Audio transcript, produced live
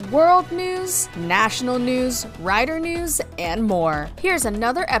world news, national news, rider news, and more. Here's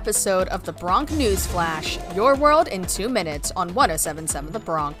another episode of the Bronc News Flash, your world in 2 minutes on 107.7 The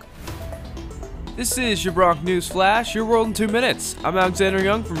Bronc. This is your Bronc News Flash, your world in 2 minutes. I'm Alexander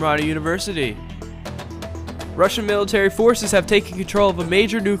Junge from Rider University. Russian military forces have taken control of a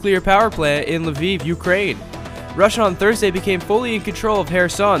major nuclear power plant in Lviv, Ukraine. Russia on Thursday became fully in control of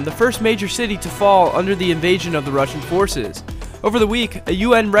Kherson, the first major city to fall under the invasion of the Russian forces. Over the week, a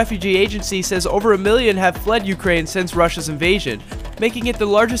UN refugee agency says over 1 million have fled Ukraine since Russia's invasion, making it the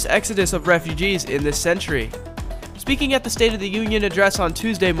largest exodus of refugees in this century. Speaking at the State of the Union address on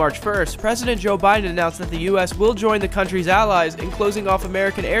Tuesday, March 1st, President Joe Biden announced that the U.S. will join the country's allies in closing off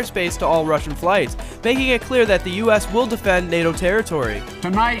American airspace to all Russian flights, making it clear that the U.S. will defend NATO territory.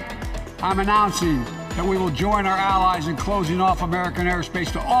 Tonight, I'm announcing that we will join our allies in closing off American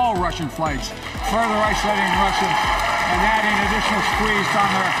airspace to all Russian flights, further isolating Russia and adding additional squeeze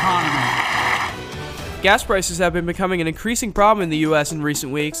on their economy. Gas prices have been becoming an increasing problem in the U.S. in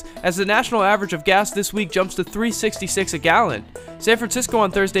recent weeks, as the national average of gas this week jumps to $3.66 a gallon. San Francisco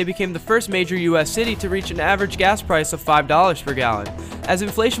on Thursday became the first major U.S. city to reach an average gas price of $5 per gallon. As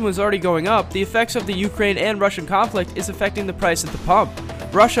inflation was already going up, the effects of the Ukraine and Russian conflict is affecting the price at the pump.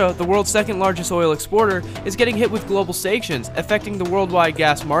 Russia, the world's second largest oil exporter, is getting hit with global sanctions, affecting the worldwide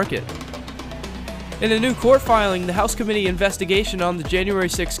gas market. In a new court filing, the House Committee investigation on the January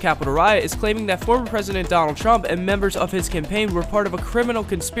 6th Capitol riot is claiming that former President Donald Trump and members of his campaign were part of a criminal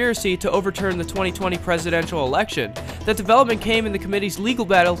conspiracy to overturn the 2020 presidential election. That development came in the committee's legal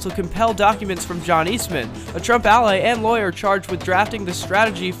battle to compel documents from John Eastman, a Trump ally and lawyer charged with drafting the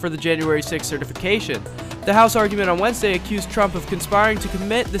strategy for the January 6th certification. The House argument on Wednesday accused Trump of conspiring to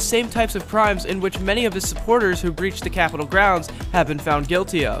commit the same types of crimes in which many of his supporters who breached the Capitol grounds have been found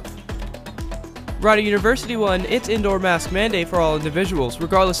guilty of. Rider University will end its indoor mask mandate for all individuals,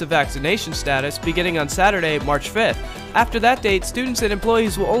 regardless of vaccination status, beginning on Saturday, March 5th. After that date, students and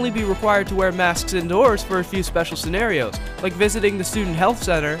employees will only be required to wear masks indoors for a few special scenarios, like visiting the student health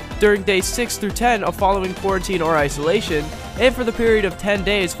center during days 6 through 10 of following quarantine or isolation, and for the period of 10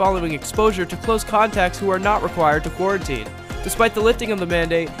 days following exposure to close contacts who are not required to quarantine. Despite the lifting of the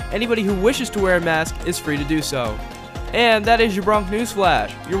mandate, anybody who wishes to wear a mask is free to do so. And that is your Bronc News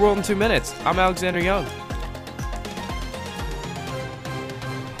Flash, your world in 2 minutes. I'm Alexander Junge.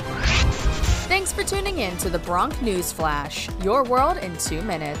 Thanks for tuning in to the Bronc News Flash, your world in 2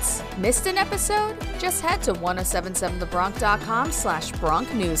 minutes. Missed an episode? Just head to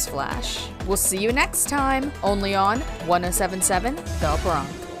 1077thebronc.com/Bronc News Flash. We'll see you next time, only on 1077 The Bronc.